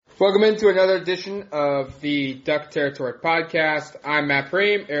Welcome into another edition of the Duck Territory Podcast. I'm Matt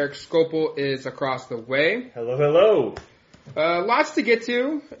Preem. Eric Scopel is across the way. Hello, hello. Lots to get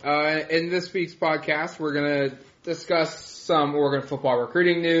to. In this week's podcast, we're going to discuss some Oregon football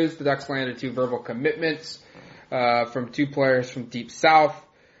recruiting news. The Ducks landed 2 verbal commitments from 2 players from Deep South.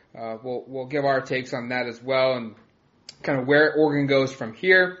 We'll give our takes on that as well and kind of where Oregon goes from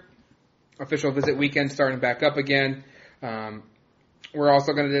here. Official visit weekend starting back up again. We're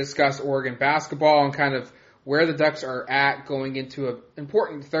also going to discuss Oregon basketball and kind of where the Ducks are at going into an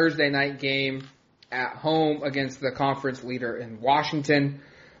important Thursday night game at home against the conference leader in Washington.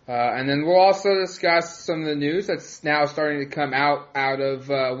 And then we'll also discuss some of the news that's now starting to come out of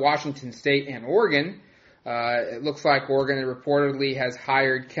Washington State and Oregon. It looks like Oregon reportedly has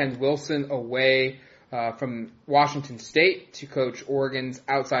hired Ken Wilson away from Washington State to coach Oregon's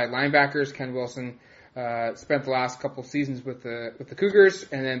outside linebackers. Ken Wilson spent the last couple seasons with the Cougars,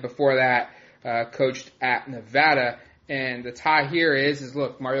 and then before that, coached at Nevada. And the tie here is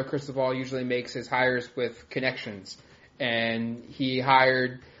look, Mario Cristobal usually makes his hires with connections, and he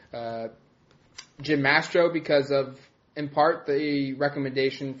hired Jim Mastro because of, in part, the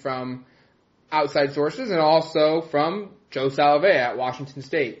recommendation from outside sources, and also from Joe Salovey at Washington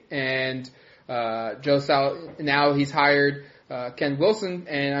State. And now he's hired Ken Wilson,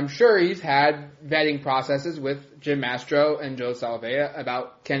 and I'm sure he's had vetting processes with Jim Mastro and Joe Salovey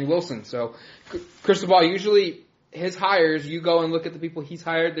about Ken Wilson. So Cristobal, usually his hires, you go and look at the people he's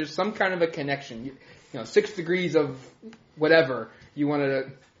hired, there's some kind of a connection. You know, 6 degrees of whatever, you want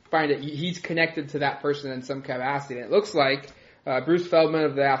to find it. He's connected to that person in some capacity. And it looks like Bruce Feldman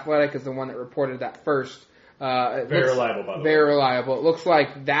of The Athletic is the one that reported that first. Very reliable, by the way. Very reliable. It looks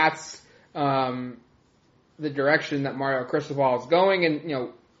like that's the direction that Mario Cristobal is going.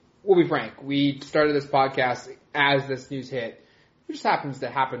 And, we'll be frank. We started this podcast as this news hit. It just happens to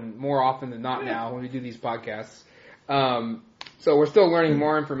happen more often than not now when we do these podcasts. So we're still learning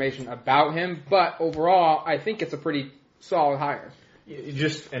more information about him. But overall, I think it's a pretty solid hire.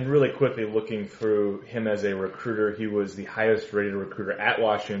 And really quickly looking through him as a recruiter, he was the highest rated recruiter at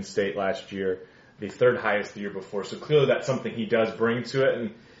Washington State last year, the 3rd highest the year before. So clearly that's something he does bring to it.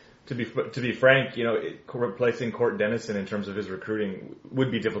 And to be frank, replacing Court Dennison in terms of his recruiting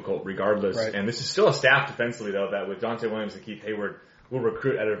would be difficult regardless. Right. And this is still a staff defensively, though, that with Dante Williams and Keith Hayward will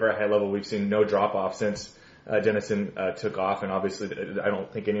recruit at a very high level. We've seen no drop-off since Dennison took off. And obviously, I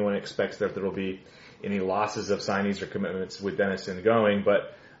don't think anyone expects that there will be any losses of signees or commitments with Dennison going.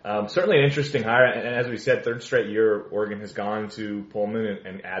 But certainly an interesting hire. And as we said, 3rd straight year, Oregon has gone to Pullman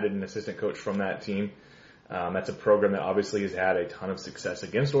and added an assistant coach from that team. That's a program that obviously has had a ton of success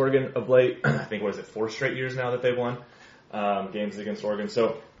against Oregon of late. I think, 4 straight years now that they've won games against Oregon.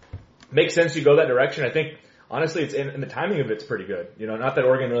 So makes sense you go that direction. I think, honestly, it's in the timing of it's pretty good. Not that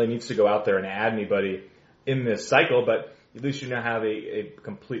Oregon really needs to go out there and add anybody in this cycle, but at least you now have a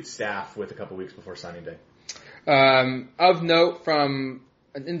complete staff with a couple weeks before signing day. Of note, from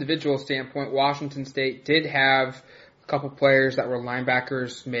an individual standpoint, Washington State did have a couple players that were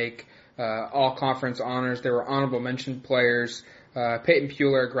linebackers make all-conference honors. There were honorable mention players, Peyton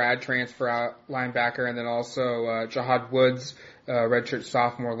Pueller, grad transfer out linebacker, and then also Jahad Woods, redshirt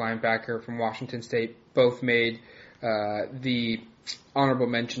sophomore linebacker from Washington State, both made the honorable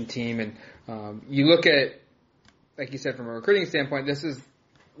mention team. And you look at, like you said, from a recruiting standpoint, this is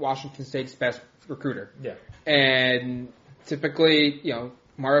Washington State's best recruiter. Yeah. And typically,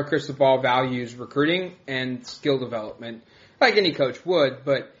 Mario Cristobal values recruiting and skill development, like any coach would,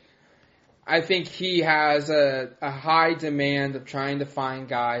 but I think he has a high demand of trying to find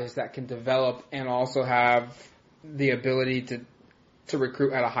guys that can develop and also have the ability to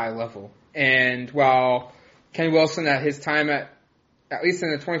recruit at a high level. And while Ken Wilson, at his time at least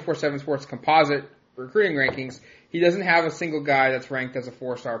in the 24/7 Sports composite recruiting rankings, he doesn't have a single guy that's ranked as a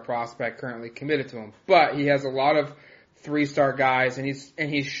 4-star prospect currently committed to him. But he has a lot of 3-star guys, and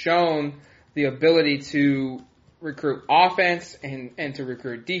he's shown the ability to recruit offense and to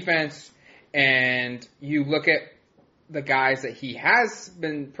recruit defense. And you look at the guys that he has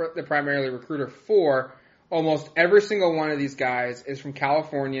been the primarily recruiter for, almost every single one of these guys is from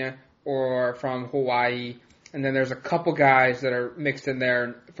California or from Hawaii, and then there's a couple guys that are mixed in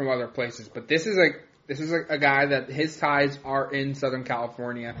there from other places. But this is a guy that his ties are in Southern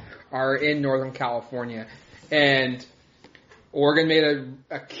California, are in Northern California, and Oregon made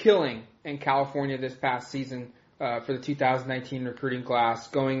a killing in California this past season. For the 2019 recruiting class,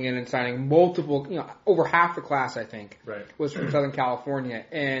 going in and signing multiple, over half the class, I think, was from Southern California.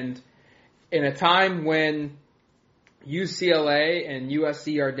 And in a time when UCLA and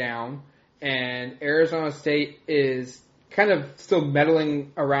USC are down and Arizona State is kind of still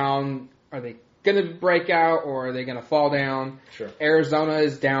meddling around. Are they going to break out or are they going to fall down? Sure. Arizona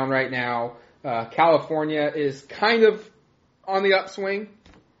is down right now. California is kind of on the upswing.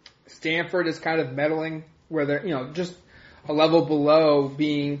 Stanford is kind of meddling where they're, just a level below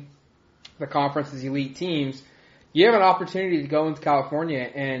being the conference's elite teams. You have an opportunity to go into California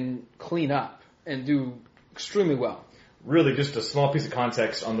and clean up and do extremely well. Really, just a small piece of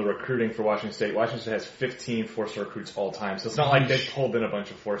context on the recruiting for Washington State. Washington State has 15 four-star recruits all time, so it's not like they've pulled in a bunch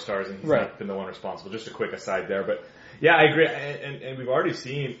of four-stars and he's not been the one responsible. Just a quick aside there. But, yeah, I agree. And we've already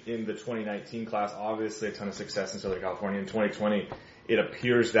seen in the 2019 class, obviously, a ton of success in Southern California. In 2020, it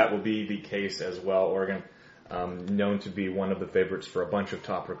appears that will be the case as well. Oregon, known to be one of the favorites for a bunch of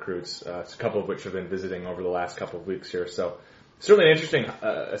top recruits, a couple of which have been visiting over the last couple of weeks here. So, certainly an interesting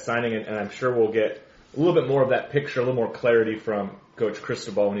signing, and I'm sure we'll get a little bit more of that picture, a little more clarity from Coach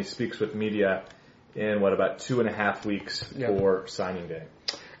Cristobal when he speaks with media in, about 2.5 weeks for signing day.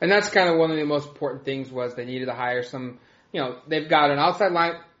 And that's kind of one of the most important things was they needed to hire some, they've got an outside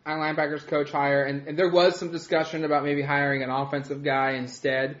linebackers coach hire, and there was some discussion about maybe hiring an offensive guy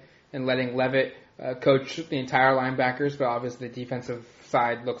instead and letting Levitt coach the entire linebackers, but obviously the defensive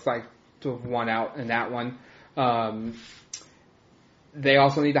side looks like to have won out in that one. They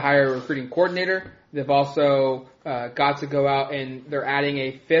also need to hire a recruiting coordinator. They've also got to go out and they're adding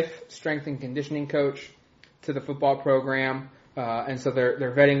a 5th strength and conditioning coach to the football program, and so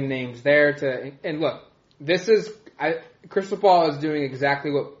they're vetting names there. And look, Cristobal is doing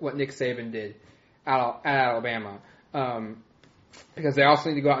exactly what Nick Saban did at Alabama, because they also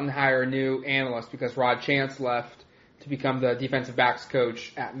need to go out and hire a new analyst because Rod Chance left to become the defensive backs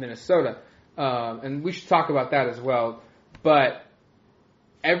coach at Minnesota, and we should talk about that as well. But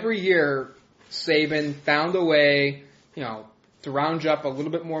every year, Saban found a way, to round up a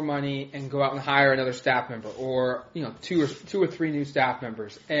little bit more money and go out and hire another staff member or, two or three new staff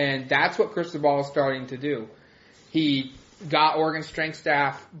members. And that's what Cristobal is starting to do. He got Oregon strength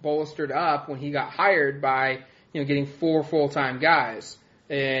staff bolstered up when he got hired by, getting 4 full-time guys.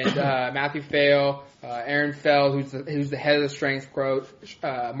 And Matthew Fail, Aaron Feld, who's the head of the strength coach,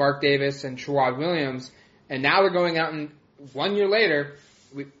 Mark Davis, and Sherrod Williams. And now they're going out and 1 year later,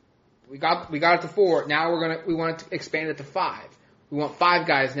 we got it to 4. Now we want to expand it to 5. We want 5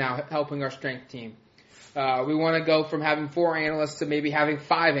 guys now helping our strength team. We want to go from having 4 analysts to maybe having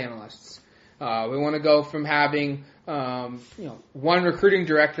 5 analysts. We want to go from having 1 recruiting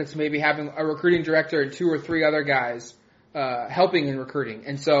director to maybe having a recruiting director and 2 or 3 other guys helping in recruiting.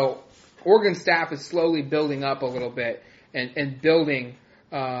 And so Oregon staff is slowly building up a little bit and building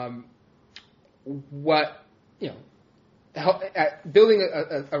building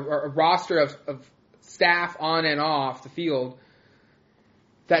a roster of staff on and off the field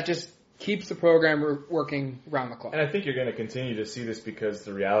that just keeps the program working around the clock. And I think you're going to continue to see this because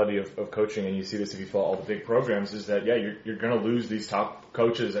the reality of coaching, and you see this if you follow all the big programs, is that, you're going to lose these top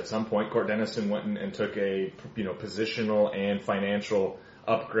coaches at some point. Court Dennison went and took a, positional and financial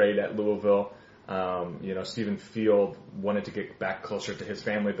upgrade at Louisville. Stephen Field wanted to get back closer to his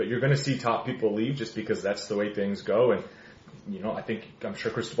family, but you're going to see top people leave just because that's the way things go. And, I'm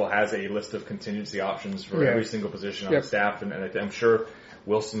sure Cristobal has a list of contingency options for every single position on the staff, and I'm sure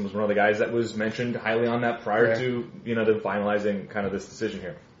Wilson was one of the guys that was mentioned highly on that prior to, them finalizing kind of this decision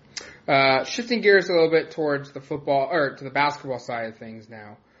here. Shifting gears a little bit towards the football, or to the basketball side of things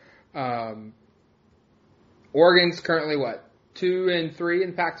now. Oregon's currently 2-3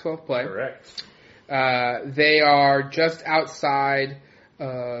 in Pac-12 play. Correct. They are just outside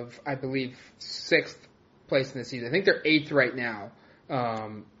of, I believe, 6th place in the season. I think they're 8th right now.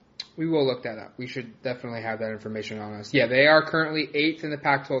 We will look that up. We should definitely have that information on us. Yeah, they are currently 8th in the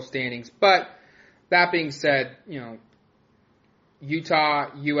Pac-12 standings. But that being said,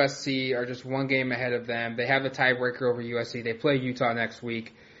 Utah, USC are just 1 game ahead of them. They have a tiebreaker over USC. They play Utah next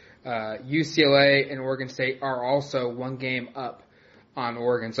week. UCLA and Oregon State are also 1 game up on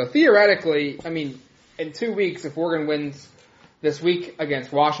Oregon. So theoretically, in 2 weeks, if Oregon wins this week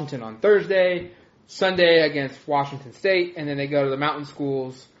against Washington on Thursday, Sunday against Washington State, and then they go to the mountain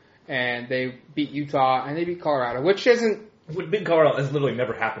schools and they beat Utah and they beat Colorado, which isn't... Beating Colorado has literally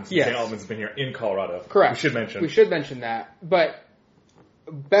never happened since St. Albans has been here in Colorado. Correct. We should mention that. But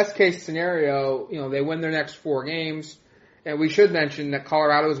best case scenario, they win their next 4 games. And we should mention that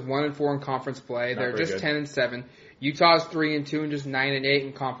Colorado is 1-4 in conference play. They're just 10-7. Utah's 3-2 and just 9-8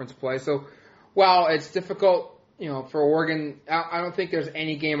 in conference play. So while it's difficult, for Oregon, I don't think there's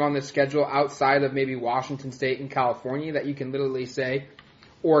any game on the schedule outside of maybe Washington State and California that you can literally say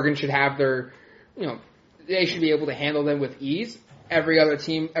Oregon should have their, they should be able to handle them with ease. Every other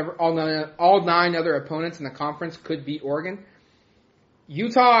team, all 9 other opponents in the conference could beat Oregon.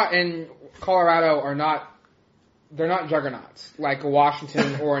 Utah and Colorado are not juggernauts like a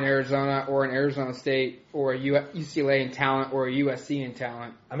Washington or an Arizona or an Arizona State or a UCLA in talent or a USC in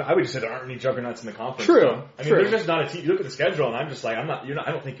talent. I mean, I would just say there aren't any juggernauts in the conference. True. So. I mean, there's just not a team. You look at the schedule, and I'm just like, I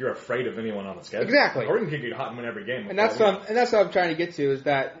don't think you're afraid of anyone on the schedule. Exactly. Oregon can get hot and win every game. And that's what I'm trying to get to is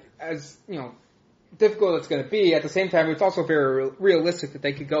that as difficult it's going to be. At the same time, it's also very realistic that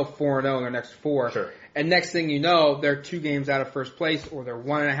they could go 4-0 in their next 4. Sure. And next thing you know, they're 2 games out of first place, or they're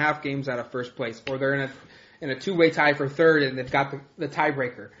 1.5 games out of first place, or they're in a 2-way tie for third, and they've got the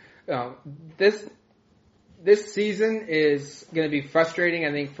tiebreaker. This season is going to be frustrating,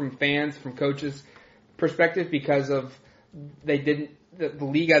 I think, from fans, from coaches' perspective, because of the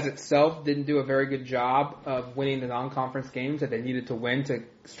league as itself didn't do a very good job of winning the non-conference games that they needed to win to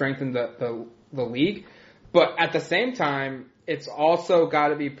strengthen the league. But at the same time, it's also got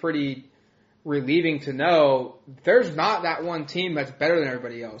to be pretty relieving to know there's not that one team that's better than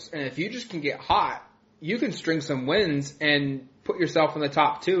everybody else. And if you just can get hot, you can string some wins and put yourself in the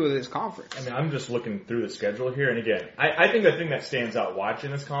top 2 of this conference. I mean, I'm just looking through the schedule here, and again, I think the thing that stands out watching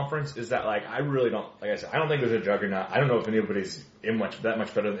this conference is that, like, I really don't, like I said, I don't think there's a juggernaut. I don't know if anybody's that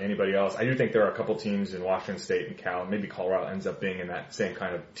much better than anybody else. I do think there are a couple teams in Washington State and Cal, maybe Colorado ends up being in that same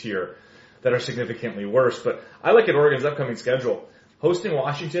kind of tier, that are significantly worse. But I look at Oregon's upcoming schedule. Hosting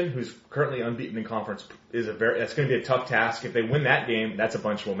Washington, who's currently unbeaten in conference, that's going to be a tough task. If they win that game, that's a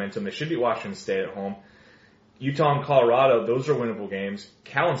bunch of momentum. They should beat Washington State at home. Utah and Colorado, those are winnable games.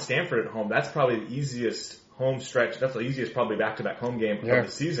 Cal and Stanford at home, that's probably the easiest home stretch. That's the easiest probably back-to-back home game of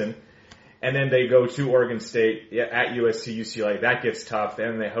the season. And then they go to Oregon State at USC, UCLA. That gets tough.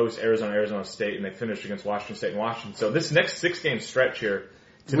 Then they host Arizona State, and they finish against Washington State and Washington. So this next 6-game stretch here,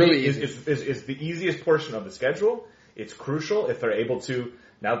 to me, is the easiest portion of the schedule. It's crucial if they're able to,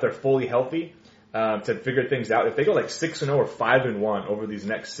 now that they're fully healthy, to figure things out. If they go like 6-0 or 5-1 over these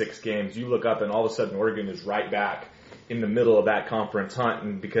next 6 games, you look up and all of a sudden Oregon is right back in the middle of that conference hunt.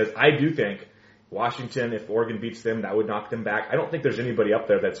 And because I do think Washington, if Oregon beats them, that would knock them back. I don't think there's anybody up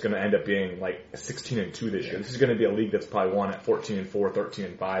there that's going to end up being like 16-2 this year. This is going to be a league that's probably won at 14-4,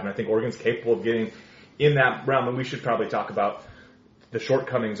 13-5. And I think Oregon's capable of getting in that realm. And we should probably talk about the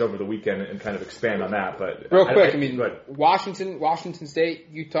shortcomings over the weekend and kind of expand on that. But real quick, Washington State,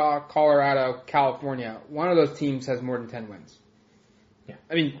 Utah, Colorado, California. One of those teams has more than 10 wins. Yeah.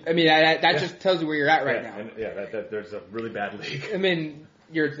 I mean, that just tells you where you're at right now. And there's a really bad league. I mean,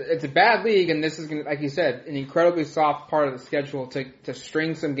 it's a bad league, and this is going to, like you said, an incredibly soft part of the schedule to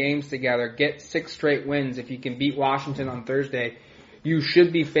string some games together, get 6 straight wins. If you can beat Washington on Thursday, you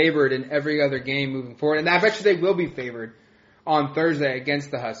should be favored in every other game moving forward. And I bet you they will be favored on Thursday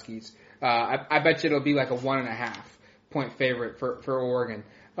against the Huskies. I bet you it'll be like a 1.5 point favorite for Oregon.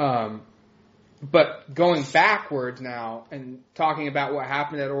 But going backwards now and talking about what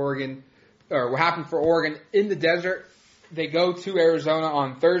happened at Oregon, or what happened for Oregon in the desert, they go to Arizona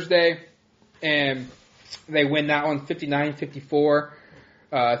on Thursday and they win that one 59-54.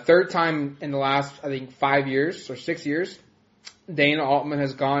 Third time in the last, I think, 5 years or 6 years, Dana Altman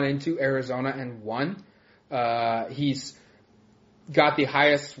has gone into Arizona and won. He's got the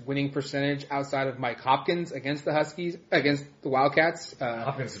highest winning percentage outside of Mike Hopkins against the Huskies, against the Wildcats.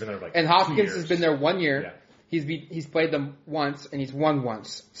 Hopkins has been there like and 2 Hopkins years. has been there 1 year. Yeah. He's played them once and he's won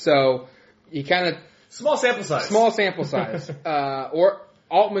once. So you kind of small sample size. Or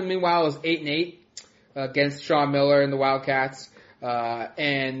Altman meanwhile is 8-8 against Sean Miller and the Wildcats,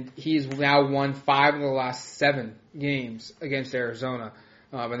 and he's now won 5 of the last 7 games against Arizona.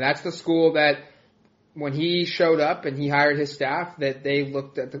 And that's the school that, when he showed up and he hired his staff, that they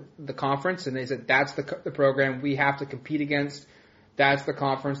looked at the conference and they said, that's the program we have to compete against. That's the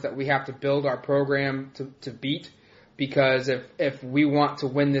conference that we have to build our program to beat, because if we want to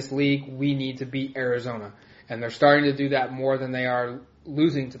win this league, we need to beat Arizona. And they're starting to do that more than they are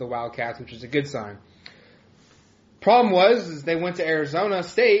losing to the Wildcats, which is a good sign. Problem is they went to Arizona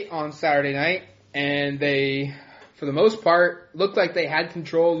State on Saturday night, and they, for the most part, looked like they had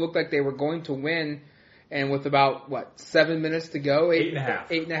control, looked like they were going to win. And with about, 7 minutes to go? 8.5.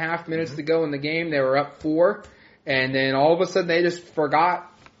 8.5 minutes to go in the game, they were up 4. And then all of a sudden they just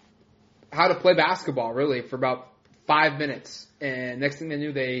forgot how to play basketball, really, for about 5 minutes. And next thing they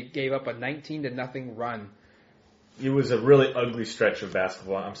knew, they gave up a 19-0 run. It was a really ugly stretch of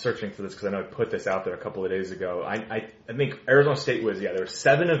basketball. I'm searching for this because I know I put this out there a couple of days ago. I think Arizona State was, they were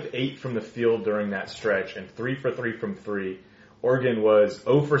 7 of 8 from the field during that stretch and 3 for 3 from 3. Oregon was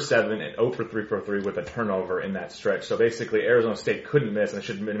 0 for 7 and 0 for 3 for 3 with a turnover in that stretch. So basically Arizona State couldn't miss, and I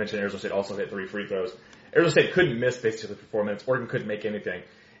should mention Arizona State also hit 3 free throws. Arizona State couldn't miss basically for 4 minutes. Oregon couldn't make anything.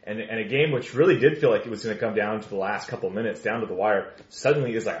 And a game which really did feel like it was going to come down to the last couple of minutes, down to the wire,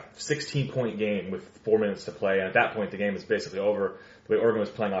 suddenly is like a 16-point game with 4 minutes to play. And at that point, the game was basically over. The way Oregon was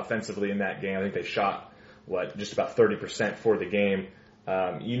playing offensively in that game, I think they shot, just about 30% for the game.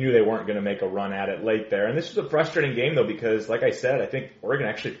 You knew they weren't going to make a run at it late there. And this was a frustrating game, though, because, like I said, I think Oregon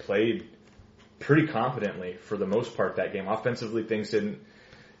actually played pretty confidently for the most part that game. Offensively, things didn't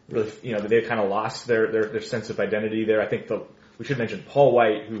really, they kind of lost their sense of identity there. I think we should mention Paul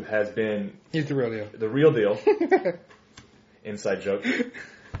White, who has been... He's the real deal. The real deal. Inside joke.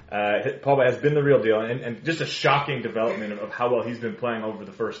 Paul White has been the real deal, and just a shocking development of how well he's been playing over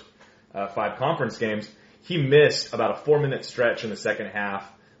the first 5 conference games. He missed about a 4-minute stretch in the second half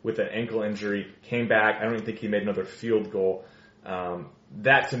with an ankle injury, came back. I don't even think he made another field goal.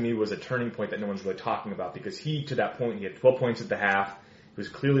 That, to me, was a turning point that no one's really talking about, because to that point, he had 12 points at the half. He was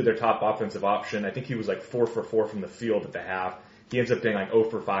clearly their top offensive option. I think he was like 4 for 4 from the field at the half. He ends up being like 0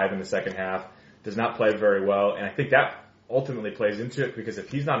 for 5 in the second half. Does not play very well. And I think that ultimately plays into it, because if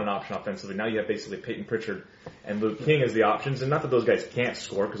he's not an option offensively, now you have basically Peyton Pritchard and Luke King as the options. And not that those guys can't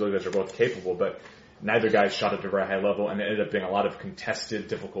score, because those guys are both capable, but neither guy shot at a very high level, and it ended up being a lot of contested,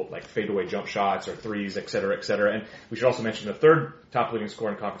 difficult, like fadeaway jump shots or threes, et cetera, et cetera. And we should also mention the third top leading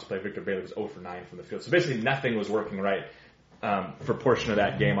scorer in conference play, Victor Bailey, was 0 for 9 from the field. So basically nothing was working right for a portion of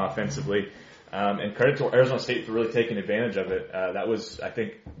that game offensively. And credit to Arizona State for really taking advantage of it. That was, I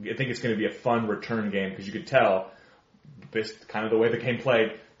think it's going to be a fun return game, because you could tell, based kind of the way the game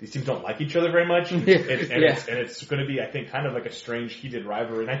played, these teams don't like each other very much. And it's going to be, I think, kind of like a strange, heated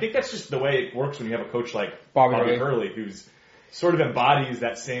rivalry. And I think that's just the way it works when you have a coach like Bobby Hurley, who's sort of embodies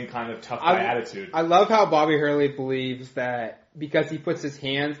that same kind of tough guy attitude. I love how Bobby Hurley believes that because he puts his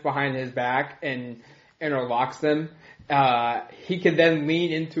hands behind his back and interlocks them, he can then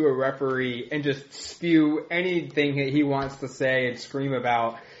lean into a referee and just spew anything that he wants to say and scream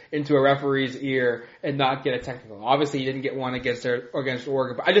about into a referee's ear and not get a technical. Obviously, he didn't get one against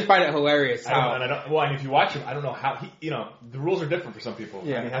Oregon, but I just find it hilarious. And if you watch him, I don't know how the rules are different for some people.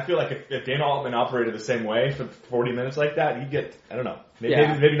 Yeah. I mean, I feel like if Dana Altman operated the same way for 40 minutes like that, he'd get, I don't know,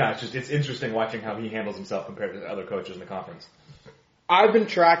 maybe not. It's interesting watching how he handles himself compared to other coaches in the conference. I've been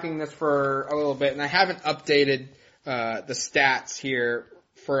tracking this for a little bit, and I haven't updated the stats here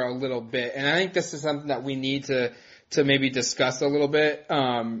for a little bit, and I think this is something that we need to maybe discuss a little bit,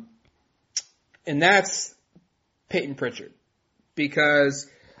 and that's Peyton Pritchard. Because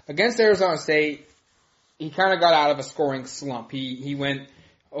against Arizona State, he kind of got out of a scoring slump. He went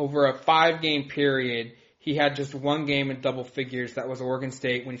over a 5-game period. He had just one game in double figures. That was Oregon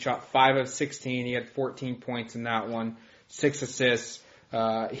State when he shot 5 of 16. He had 14 points in that one, 6 assists.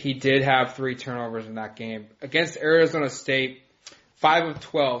 He did have 3 turnovers in that game. Against Arizona State, 5 of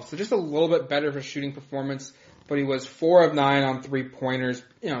 12. So just a little bit better of a shooting performance. But he was 4 of 9 on 3-pointers.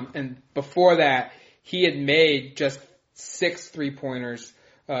 And before that, he had made just 6 3-pointers,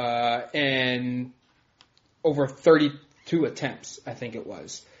 and over 32 attempts, I think it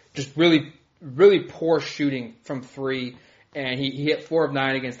was. Just really, really poor shooting from 3. And he hit 4 of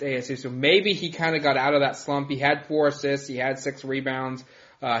 9 against ASU. So maybe he kind of got out of that slump. He had 4 assists. He had 6 rebounds.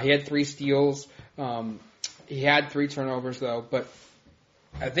 He had 3 steals. He had 3 turnovers, though. But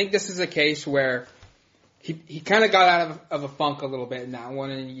I think this is a case where he kind of got out of a funk a little bit in that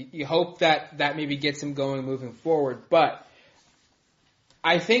one, and you hope that maybe gets him going moving forward. But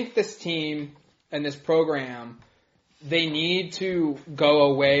I think this team and this program, they need to go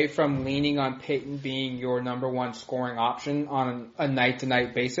away from leaning on Peyton being your number one scoring option on a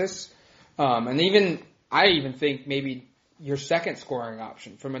night-to-night basis. And I even think maybe your second scoring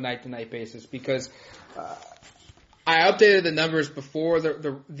option from a night-to-night basis, because I updated the numbers before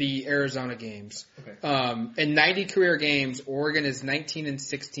the Arizona games. Okay. In 90 career games, Oregon is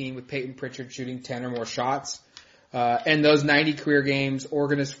 19-16 with Peyton Pritchard shooting 10 or more shots. In those 90 career games,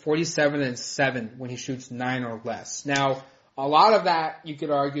 Oregon is 47-7 when he shoots 9 or less. Now, a lot of that, you could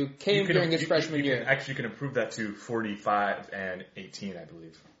argue, came during his freshman year. Actually, you can improve that to 45-18, I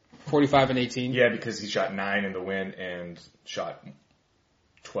believe. 45-18? Yeah, because he shot 9 in the win and shot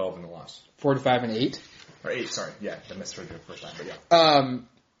 12 in the loss. 45-8? Or 8, sorry. Yeah, I misheard you the first time, but yeah.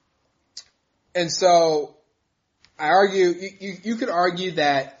 And so, I argue, you could argue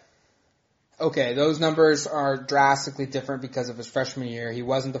that, okay, those numbers are drastically different because of his freshman year. He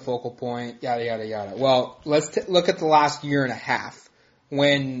wasn't the focal point, yada, yada, yada. Well, let's look at the last year and a half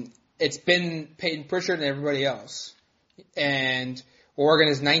when it's been Peyton Pritchard and everybody else. And Oregon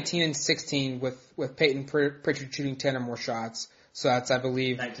is 19-16 with Peyton Pritchard shooting 10 or more shots. So that's, I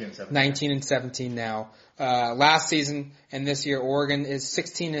believe, 19-17 now. Last season and this year, Oregon is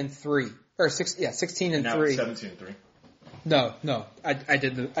 16-3. or 16 and now 3. It's 17-3. No, I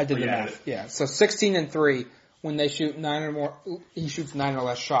did the math. Yeah, so 16 and 3 when they shoot 9 or more. He shoots 9 or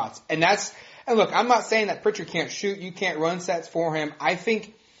less shots, and look, I'm not saying that Pritchard can't shoot. You can't run sets for him. I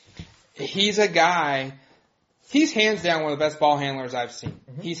think he's a guy. He's hands down one of the best ball handlers I've seen.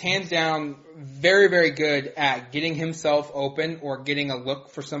 Mm-hmm. He's hands down very, very good at getting himself open or getting a look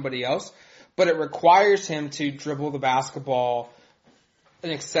for somebody else, but it requires him to dribble the basketball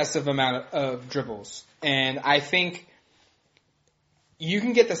an excessive amount of dribbles. And I think you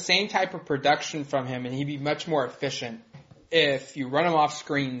can get the same type of production from him and he'd be much more efficient if you run him off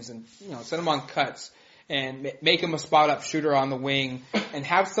screens and, set him on cuts and make him a spot up shooter on the wing and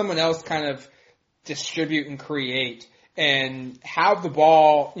have someone else kind of distribute and create and have the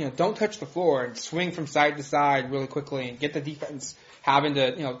ball, don't touch the floor and swing from side to side really quickly and get the defense having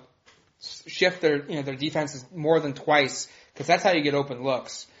to, shift their defenses more than twice because that's how you get open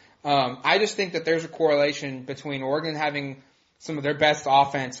looks. I just think that there's a correlation between Oregon having some of their best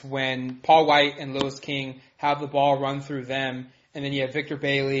offense when Paul White and Lewis King have the ball run through them, and then you have Victor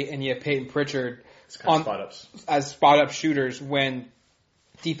Bailey and you have Peyton Pritchard as spot-up shooters when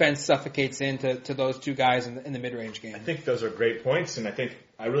defense suffocates into those two guys in the mid-range game. I think those are great points, and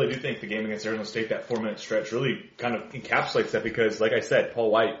I really do think the game against Arizona State, that 4-minute stretch, really kind of encapsulates that because, like I said, Paul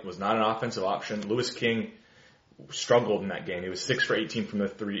White was not an offensive option. Lewis King struggled in that game. He was 6 for 18 from the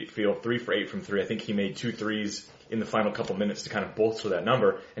field, 3 for 8 from 3. I think he made 2 threes in the final couple minutes to kind of bolster that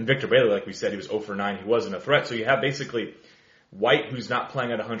number. And Victor Bailey, like we said, he was 0 for 9. He wasn't a threat. So you have basically White, who's not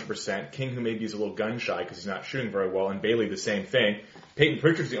playing at 100%, King, who maybe is a little gun shy because he's not shooting very well, and Bailey the same thing. Peyton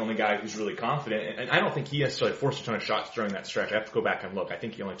Pritchard's the only guy who's really confident, and I don't think he necessarily forced a ton of shots during that stretch. I have to go back and look. I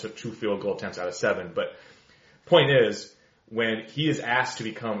think he only took 2 field goal attempts out of 7. But point is, when he is asked to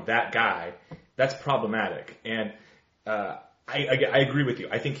become that guy, that's problematic. And I agree with you.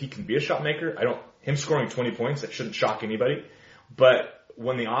 I think he can be a shot maker. Him scoring 20 points, that shouldn't shock anybody. But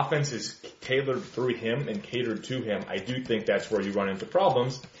when the offense is tailored through him and catered to him, I do think that's where you run into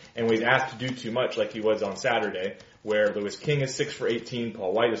problems. And when he's asked to do too much, like he was on Saturday, where Lewis King is 6 for 18,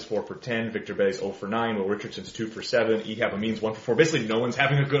 Paul White is 4 for 10, Victor Bailey's 0 for 9, Will Richardson's 2 for 7, Ehab Amin's 1 for 4. Basically, no one's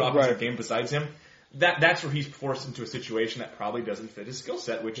having a good offensive game besides him. That's where he's forced into a situation that probably doesn't fit his skill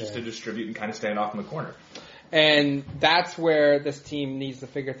set, which is to distribute and kind of stand off in the corner. And that's where this team needs to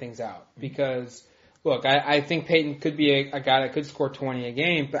figure things out. Because, look, I think Peyton could be a guy that could score 20 a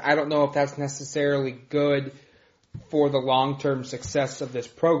game, but I don't know if that's necessarily good for the success of this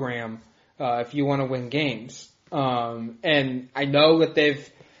program if you want to win games. And I know that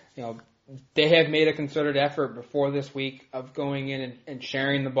they have made a concerted effort before this week of going in and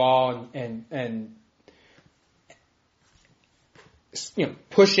sharing the ball and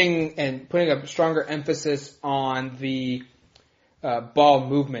pushing and putting a stronger emphasis on the ball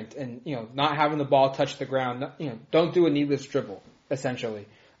movement and not having the ball touch the ground. Don't do a needless dribble, essentially.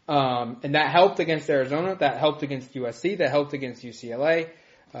 And that helped against Arizona. That helped against USC. That helped against UCLA.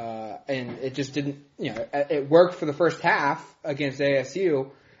 And it just didn't. It worked for the first half against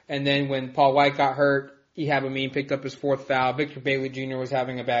ASU, and then when Paul White got hurt, Ehab Amin picked up his 4th foul. Victor Bailey Jr. was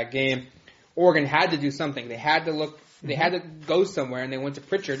having a bad game. Oregon had to do something. They had to look. They had to go somewhere, and they went to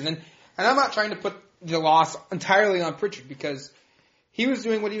Pritchard. And I'm not trying to put the loss entirely on Pritchard because he was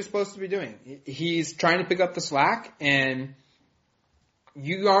doing what he was supposed to be doing. He's trying to pick up the slack, and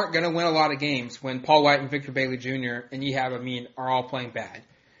you aren't going to win a lot of games when Paul White and Victor Bailey Jr. and Ehab Amin are all playing bad.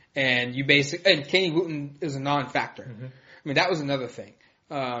 And and Kenny Wooten is a non-factor. Mm-hmm. I mean, that was another thing.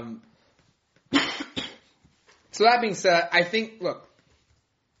 So that being said, I think, look,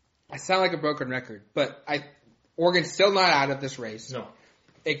 I sound like a broken record, but Oregon's still not out of this race. No.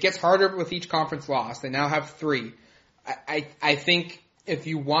 It gets harder with each conference loss. They now have 3. I think if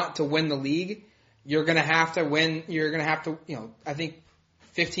you want to win the league, you're going to have to win. You're going to have to, I think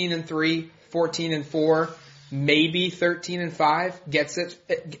 15-3, 14-4, maybe 13-5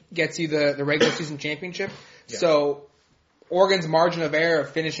 gets you the regular season championship. Yeah. So Oregon's margin of error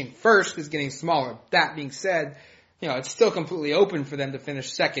of finishing first is getting smaller. That being said, it's still completely open for them to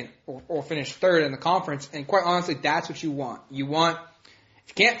finish second or finish third in the conference. And quite honestly, that's what you want. If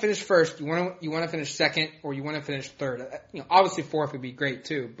you can't finish first, you want to finish second or you want to finish third. Obviously fourth would be great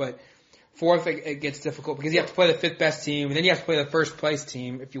too, but fourth it gets difficult because you have to play the 5th best team and then you have to play the first place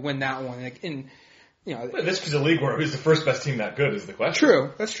team if you win that one. But this is a league where who's the first best team that good is the question.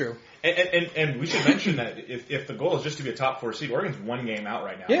 True, that's true. And we should mention that if the goal is just to be a top 4 seed, Oregon's 1 game out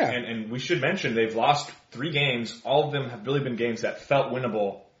right now. Yeah. And we should mention they've lost 3 games. All of them have really been games that felt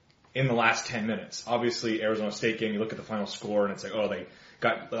winnable in the last 10 minutes. Obviously, Arizona State game, you look at the final score and it's like,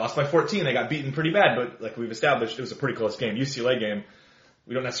 they lost by 14. They got beaten pretty bad, but like we've established, it was a pretty close game. UCLA game,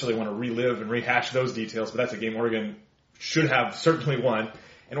 we don't necessarily want to relive and rehash those details, but that's a game Oregon should have certainly won.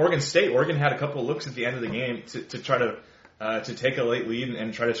 And Oregon had a couple of looks at the end of the game to try to take a late lead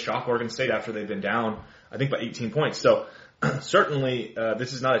and try to shock Oregon State after they've been down, I think, by 18 points. So certainly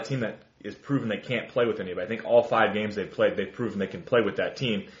this is not a team that is proven they can't play with anybody. I think all 5 games they've played, they've proven they can play with that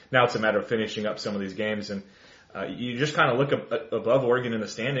team. Now it's a matter of finishing up some of these games. And you just kind of look above Oregon in the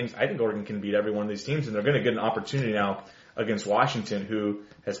standings. I think Oregon can beat every one of these teams, and they're going to get an opportunity now against Washington, who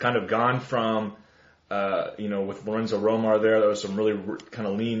has kind of gone from, with Lorenzo Romar there was some really kind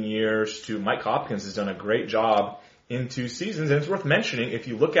of lean years, to Mike Hopkins has done a great job in 2 seasons. And it's worth mentioning, if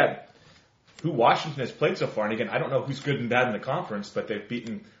you look at who Washington has played so far, and again, I don't know who's good and bad in the conference, but they've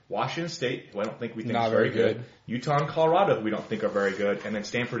beaten Washington State, who I don't think we think is very good. Utah and Colorado, who we don't think are very good, and then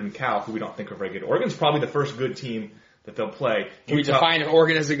Stanford and Cal, who we don't think are very good. Oregon's probably the first good team that they'll play. Can we define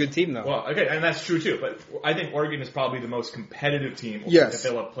Oregon as a good team, though? Well, okay, and that's true too, but I think Oregon is probably the most competitive team that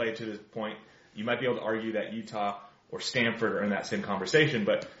they'll have played to this point. You might be able to argue that Utah or Stanford are in that same conversation,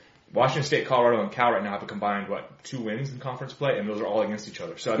 but Washington State, Colorado, and Cal right now have a combined, 2 wins in conference play, and those are all against each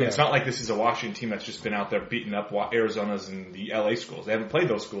other. So, I mean, it's not like this is a Washington team that's just been out there beating up Arizona's and the LA schools. They haven't played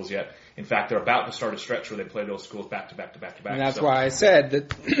those schools yet. In fact, they're about to start a stretch where they play those schools back to back to back to back. And that's why I said that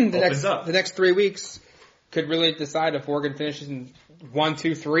the next 3 weeks could really decide if Oregon finishes in 1,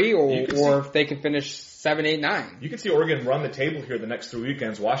 2, 3, or if they can finish 7, 8, 9. You can see Oregon run the table here the next 3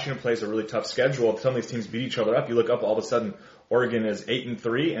 weekends. Washington plays a really tough schedule. If some of these teams beat each other up, you look up, all of a sudden Oregon is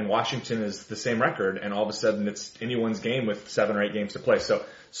 8-3 and Washington is the same record, and all of a sudden it's anyone's game with 7 or 8 games to play. So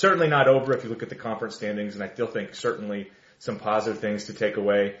certainly not over if you look at the conference standings, and I still think certainly some positive things to take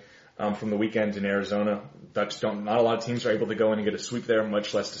away from the weekend in Arizona. Not a lot of teams are able to go in and get a sweep there,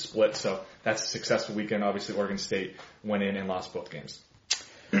 much less to split. So that's a successful weekend. Obviously, Oregon State went in and lost both games.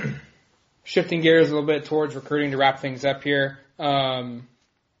 Shifting gears a little bit towards recruiting to wrap things up here.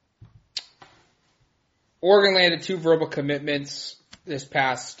 Oregon landed 2 verbal commitments this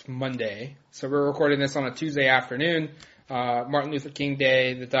past Monday. So we're recording this on a Tuesday afternoon. Martin Luther King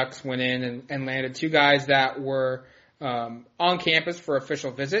Day, the Ducks went in and landed 2 guys that were on campus for official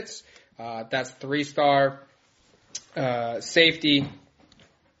visits. That's 3-star safety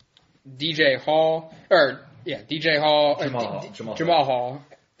Jamal Hall,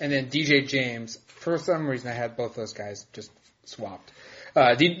 and then DJ James. For some reason, I had both those guys just swapped.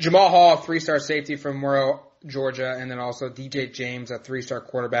 Jamal Hall, 3-star safety from Murrow, Georgia, and then also DJ James, a 3-star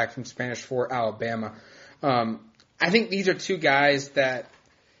quarterback from Spanish Fort, Alabama. I think these are 2 guys that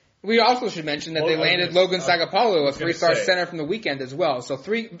we also should mention that they landed Logan Sagapolu, a 3-star center from the weekend as well. So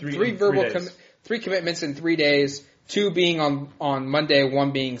three commitments in 3 days, 2 being on Monday,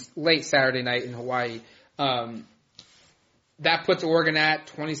 1 being late Saturday night in Hawaii. That puts Oregon at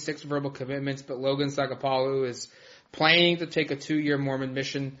 26 verbal commitments, but Logan Sagapolu is planning to take a 2-year Mormon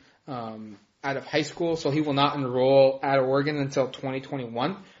mission out of high school, so he will not enroll at Oregon until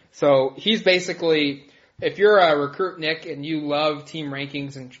 2021. So he's basically, if you're a recruit, Nick, and you love team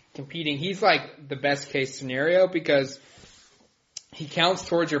rankings and competing, he's like the best case scenario because he counts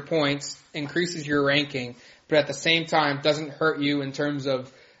towards your points, increases your ranking, but at the same time doesn't hurt you in terms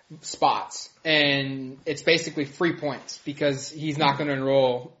of spots. And it's basically free points because he's not going to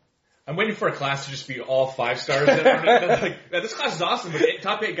enroll. I'm waiting for a class to just be all 5 stars. This class is awesome, but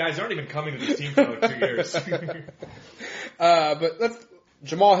top 8 guys aren't even coming to this team for 2 years. But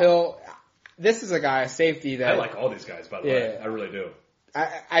Jamal Hill, this is a safety that... I like all these guys, by the way. I really do.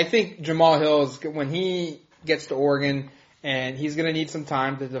 I think Jamal Hill, when he gets to Oregon, and he's going to need some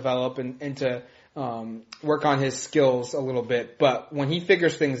time to develop and to work on his skills a little bit. But when he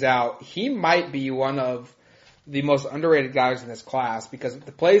figures things out, he might be one of the most underrated guys in this class because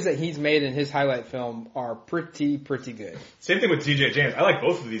the plays that he's made in his highlight film are pretty good. Same thing with DJ James. I like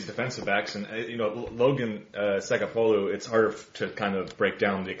both of these defensive backs, and Logan Sagapolu. It's harder to kind of break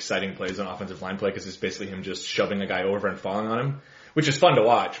down the exciting plays on offensive line play because it's basically him just shoving a guy over and falling on him, which is fun to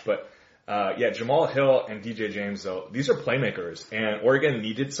watch. But Jamal Hill and DJ James, though, these are playmakers, and Oregon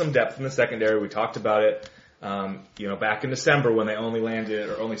needed some depth in the secondary. We talked about it. Back in December when they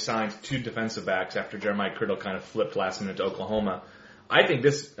only signed 2 defensive backs after Jeremiah Criddle kind of flipped last minute to Oklahoma. I think I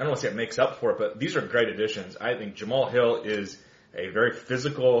don't want to say it makes up for it, but these are great additions. I think Jamal Hill is a very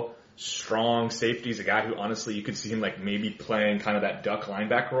physical, strong safety. He's a guy who honestly you could see him like maybe playing kind of that duck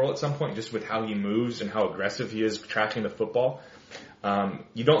linebacker role at some point just with how he moves and how aggressive he is tracking the football.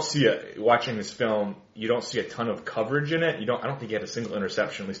 You don't see watching this film, you don't see a ton of coverage in it. I don't think he had a single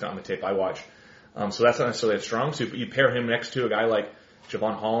interception, at least not on the tape I watched. So that's not necessarily a strong suit, but you pair him next to a guy like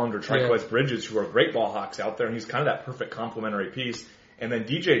Javon Holland or Trikweze Bridges, who are great ball hawks out there, and he's kind of that perfect complementary piece. And then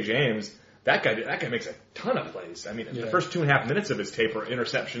DJ James, that guy makes a ton of plays. I mean, the first 2.5 minutes of his tape were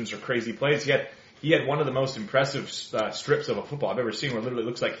interceptions or crazy plays. He had one of the most impressive strips of a football I've ever seen, where it literally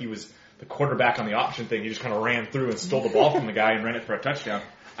looks like he was the quarterback on the option thing. He just kind of ran through and stole the ball from the guy and ran it for a touchdown.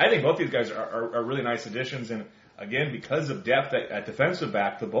 I think both these guys are really nice additions, and again, because of depth at defensive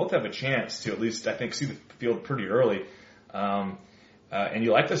back, they'll both have a chance to at least, I think, see the field pretty early. And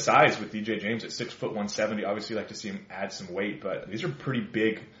you like the size with DJ James at 6 foot 170. Obviously, you like to see him add some weight, but these are pretty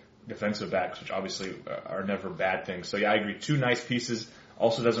big defensive backs, which obviously are never bad things. So yeah, I agree. 2 nice pieces.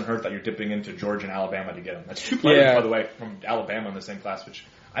 Also doesn't hurt that you're dipping into Georgia and Alabama to get them. That's 2 players, by the way, from Alabama in the same class, which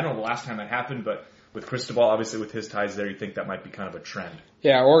I don't know the last time that happened, but with Cristobal, obviously with his ties there, you think that might be kind of a trend.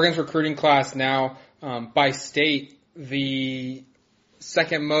 Yeah, Oregon's recruiting class now, by state, the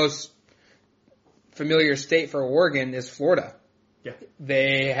second most familiar state for Oregon is Florida. Yeah.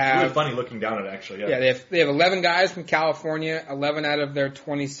 They have... It's really funny looking down at it, actually. Yeah, they have 11 guys from California, 11 out of their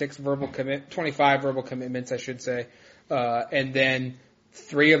 25 verbal commitments, I should say. And then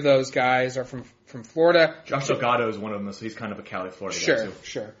 3 of those guys are from Florida. Josh Delgado is one of them, so he's kind of a Cali, Florida guy, too.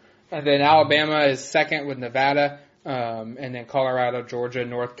 Sure. And then Alabama is second with Nevada, and then Colorado, Georgia,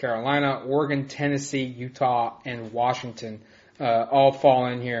 North Carolina, Oregon, Tennessee, Utah, and Washington all fall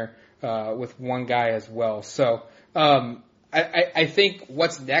in here with one guy as well. So I think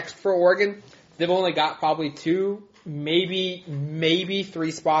what's next for Oregon, they've only got probably 2, maybe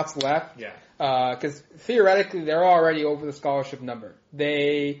 3 spots left. Yeah. Because theoretically, they're already over the scholarship number.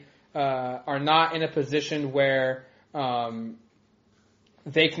 They are not in a position where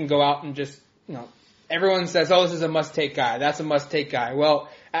they can go out and just, everyone says, oh, this is a must-take guy. That's a must-take guy. Well,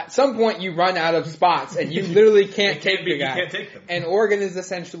 at some point you run out of spots and you literally can't take the guy. You can't take them. And Oregon is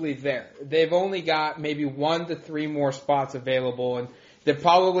essentially there. They've only got maybe 1 to 3 more spots available, and they've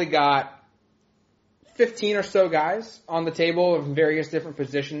probably got 15 or so guys on the table in various different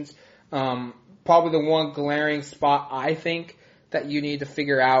positions. Probably the one glaring spot I think that you need to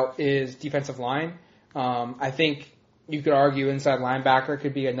figure out is defensive line. I think you could argue inside linebacker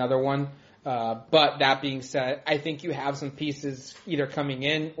could be another one. But that being said, I think you have some pieces either coming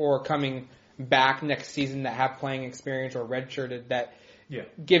in or coming back next season that have playing experience or redshirted that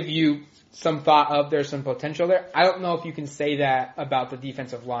give you some thought of there's some potential there. I don't know if you can say that about the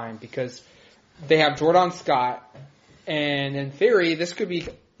defensive line because they have Jordan Scott, and in theory, this could be,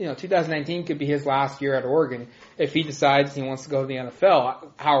 2019 could be his last year at Oregon if he decides he wants to go to the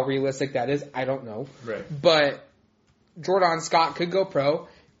NFL. How realistic that is, I don't know. Right. But Jordan Scott could go pro.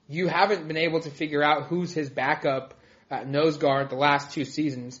 You haven't been able to figure out who's his backup at nose guard the last 2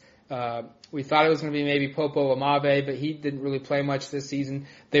 seasons. We thought it was going to be maybe Popo Amave, but he didn't really play much this season.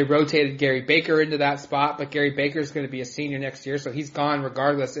 They rotated Gary Baker into that spot, but Gary Baker's going to be a senior next year, so he's gone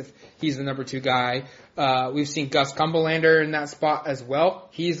regardless if he's the number 2 guy. We've seen Gus Cumberlander in that spot as well.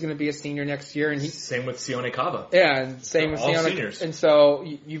 He's going to be a senior next year. And same with Sione Kava. Yeah, and same with all Sione. Seniors. And so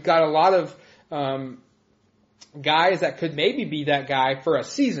you've got a lot of guys that could maybe be that guy for a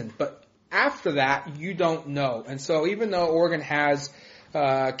season, but after that, you don't know. And so even though Oregon has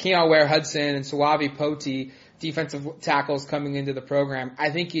Keon Ware-Hudson and Suave Poti, defensive tackles coming into the program, I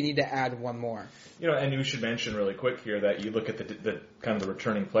think you need to add one more. And you should mention really quick here that you look at the kind of the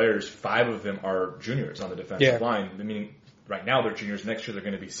returning players, 5 of them are juniors on the defensive line. Meaning right now they're juniors, next year they're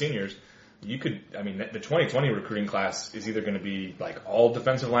going to be seniors. The 2020 recruiting class is either going to be like all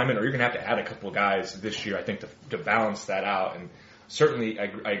defensive linemen, or you're going to have to add a couple of guys this year, I think, to balance that out. And certainly,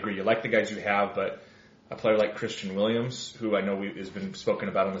 I agree. You like the guys you have, but a player like Christian Williams, who I know has been spoken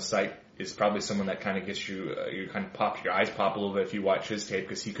about on the site, is probably someone that kind of gets you, your eyes pop a little bit if you watch his tape,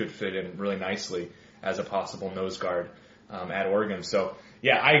 because he could fit in really nicely as a possible nose guard at Oregon. So,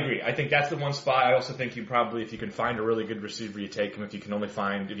 yeah, I agree. I think that's the one spot. I also think you probably, if you can find a really good receiver, you take him. If you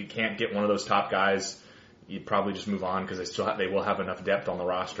can't get one of those top guys, you probably just move on because they will have enough depth on the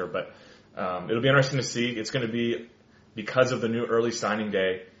roster. But it'll be interesting to see. It's going to be, because of the new early signing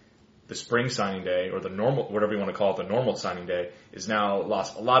day, the spring signing day, or the normal, whatever you want to call it, the normal signing day, is now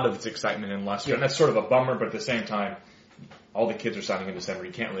lost a lot of its excitement and luster. And that's sort of a bummer, but at the same time, all the kids are signing in December.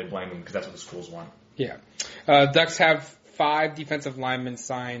 You can't really blame them because that's what the schools want. Yeah. Ducks have 5 defensive linemen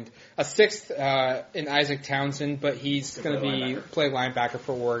signed. A 6th in Isaac Townsend, but he's going to play linebacker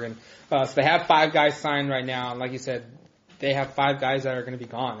for Oregon. So they have 5 guys signed right now, and like you said, they have 5 guys that are going to be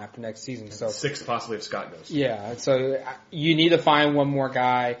gone after next season. So 6 possibly if Scott goes. Yeah, so you need to find one more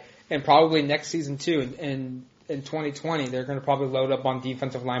guy, and probably next season too. And in 2020, they're going to probably load up on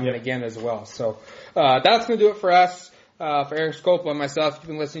defensive linemen again as well. So that's going to do it for us. For Eric Scope and myself, you've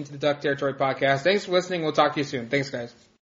been listening to the Duck Territory Podcast. Thanks for listening. We'll talk to you soon. Thanks, guys.